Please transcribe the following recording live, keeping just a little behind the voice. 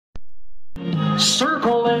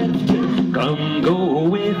circle left, come go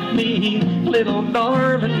with me, little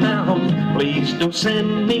darling now, please don't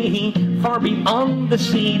send me far beyond the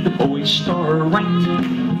sea. The boys star right,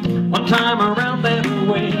 one time around that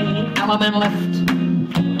way, Allemande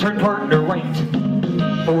left, turn partner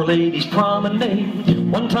right, four ladies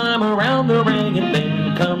promenade, one time around the ring and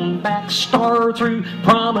then come back, star through,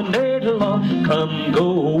 promenade along, come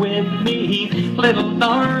go with me, little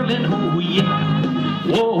darling, oh yeah.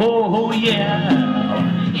 Whoa,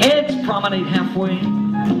 yeah. Heads promenade halfway,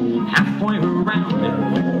 halfway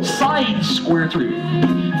around, sides square through,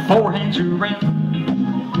 four hands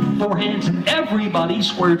around, four hands, and everybody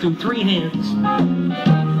square through, three hands.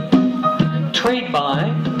 Trade by,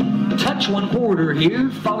 touch one quarter here,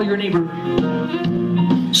 follow your neighbor.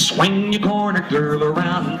 Swing your corner, girl,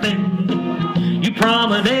 around and bend. You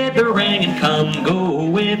promenade the ring and come go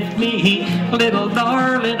with me, little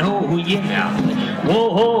darling, oh yeah.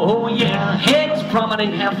 Whoa, yeah. Heads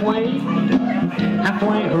promenade halfway,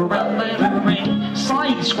 halfway around that ring,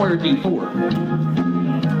 sides square through four.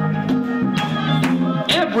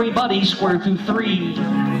 Everybody square through three.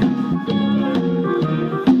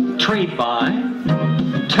 Trade by,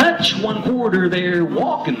 touch one quarter there,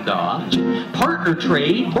 walk and dodge, partner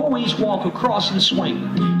trade, boys walk across and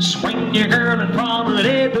swing. Swing your girl and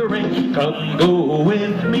promenade the ring, come go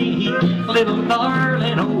with me, little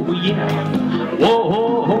darling, oh yeah.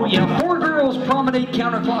 Whoa, yeah, four girls promenade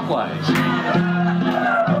counterclockwise.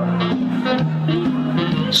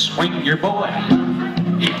 Swing your boy,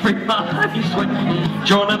 everybody swing,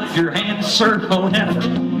 join up your hands, circle left,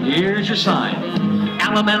 here's your sign.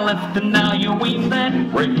 Allemande left and now you weave that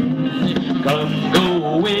ring. Come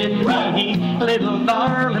go with me, little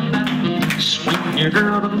darling now. Swing your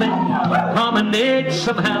girl and then promenade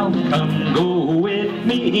somehow. Come go with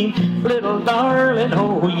me, little darling,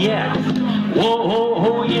 oh yeah.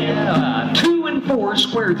 Whoa, yeah. 2 and 4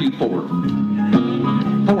 square through four.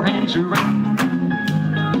 Four hands around.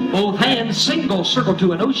 Both hands single circle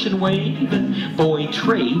to an ocean wave. Boy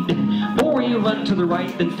trade, boy run to the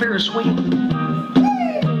right, then Ferris wheel.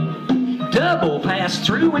 Double pass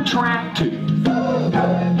through and track two.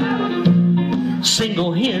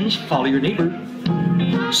 Single hinge, follow your neighbor.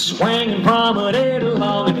 Swing and promenade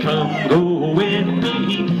along and come go with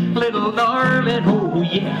me, little darling, oh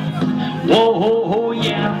yeah. Whoa,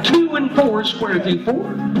 yeah. 2 and 4 square through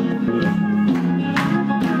four.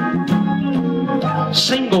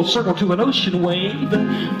 Single circle to an ocean wave.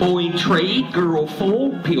 Boy trade, girl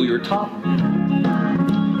fold, peel your top.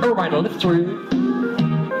 Or right on it through.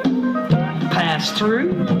 Pass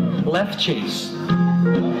through, left chase.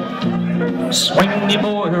 Swing your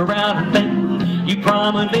boy around and then you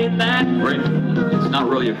promenade that ring. It's not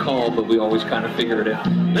really a call, but we always kind of figured it out.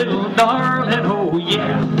 Little darling, oh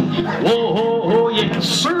yeah. Whoa, yeah.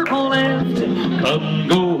 Circle left, come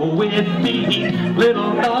go with me,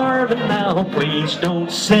 little darling now. Please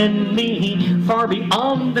don't send me far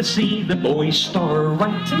beyond the sea. The boys star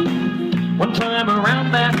right, one time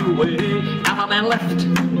around that way. Allemande left,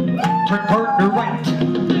 turn partner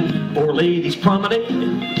right, four ladies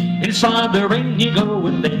promenade. Inside the ring you go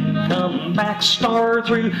and then come back, star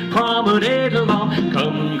through, promenade along.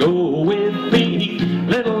 Come go with me,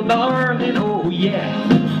 little darling, oh yeah.